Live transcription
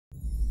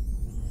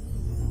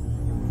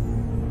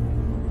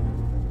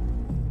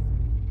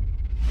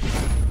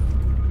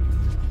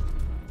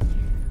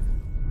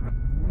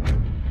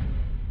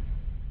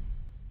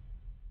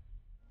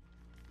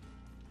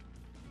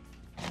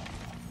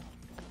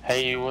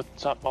Hey,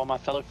 what's up all my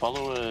fellow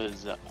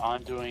followers?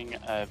 I'm doing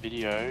a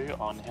video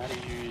on how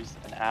to use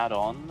an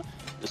add-on,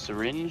 the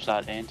syringe,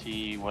 that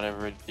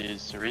anti-whatever it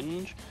is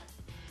syringe,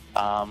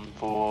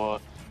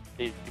 for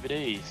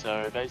DVD.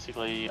 So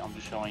basically, I'm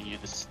just showing you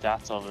the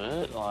stats of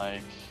it,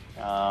 like, if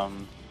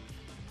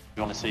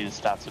you want to see the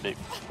stats a bit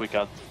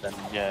quicker, then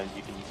yeah,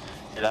 you can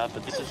do that,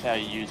 but this is how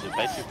you use it.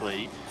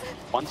 Basically,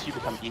 once you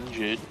become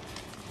injured,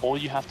 all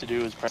you have to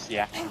do is press the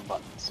action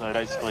button. So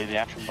basically the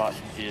action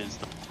button is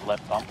the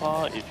left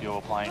bumper if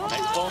you're playing on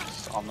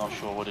Xbox. I'm not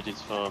sure what it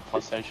is for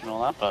PlayStation or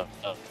that,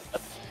 but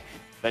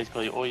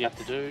basically all you have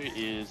to do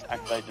is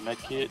activate the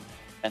medkit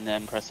and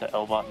then press the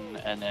L button,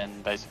 and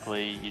then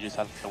basically you just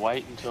have to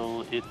wait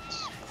until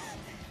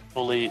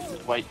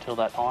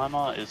that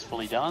timer is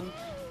fully done.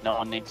 No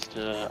one needs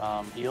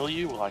to heal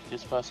you like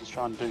this person's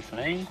trying to do for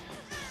me.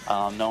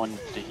 No one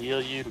needs to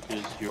heal you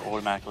because you're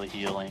automatically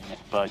healing,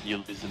 but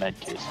you lose the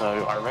medkit.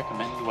 So I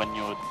recommend when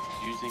you're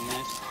using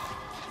this,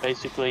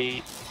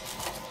 basically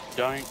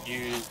don't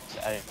use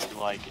a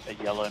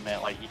yellow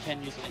med. Like, you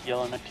can use a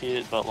yellow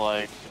medkit, but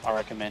like I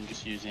recommend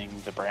just using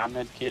the brown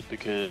medkit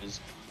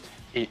because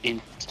it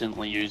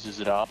instantly uses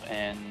it up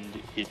and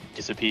it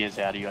disappears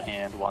out of your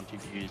hand once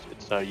you've used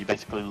it. So you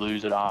basically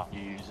lose it after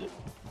you use it.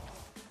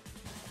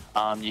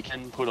 You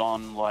can put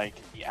on like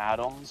the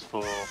add-ons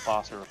for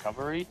faster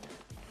recovery,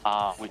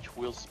 which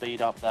will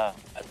speed up that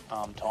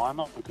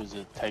timer because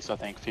it takes, I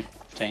think,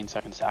 15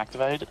 seconds to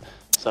activate it.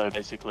 So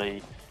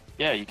basically,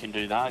 yeah, you can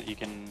do that. You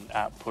can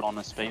put on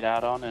a speed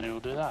add-on and it will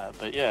do that.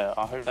 But yeah,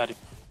 I hope that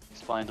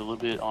explained a little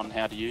bit on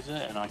how to use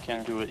it, and I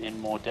can do it in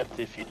more depth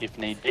if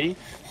need be.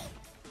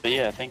 But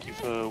yeah, thank you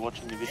for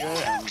watching the video,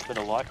 and put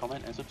a like,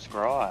 comment and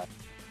subscribe.